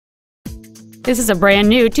This is a brand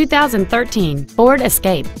new 2013 Ford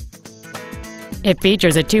Escape. It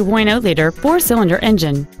features a 2.0-liter four-cylinder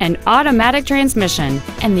engine, an automatic transmission,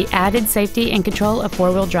 and the added safety and control of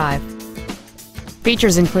four-wheel drive.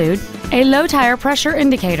 Features include a low tire pressure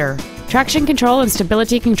indicator, traction control and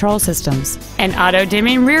stability control systems, an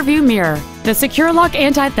auto-dimming rear-view mirror, the Secure Lock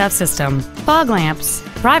anti-theft system, fog lamps,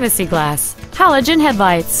 privacy glass, halogen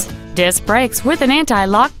headlights, disc brakes with an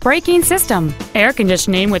anti-lock braking system, air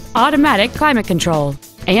conditioning with automatic climate control,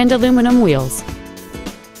 and aluminum wheels.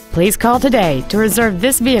 Please call today to reserve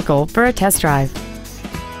this vehicle for a test drive.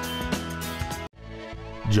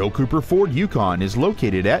 Joe Cooper Ford Yukon is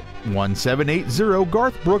located at 1780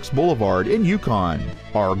 Garth Brooks Boulevard in Yukon.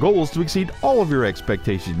 Our goal is to exceed all of your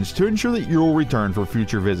expectations to ensure that you will return for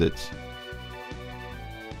future visits.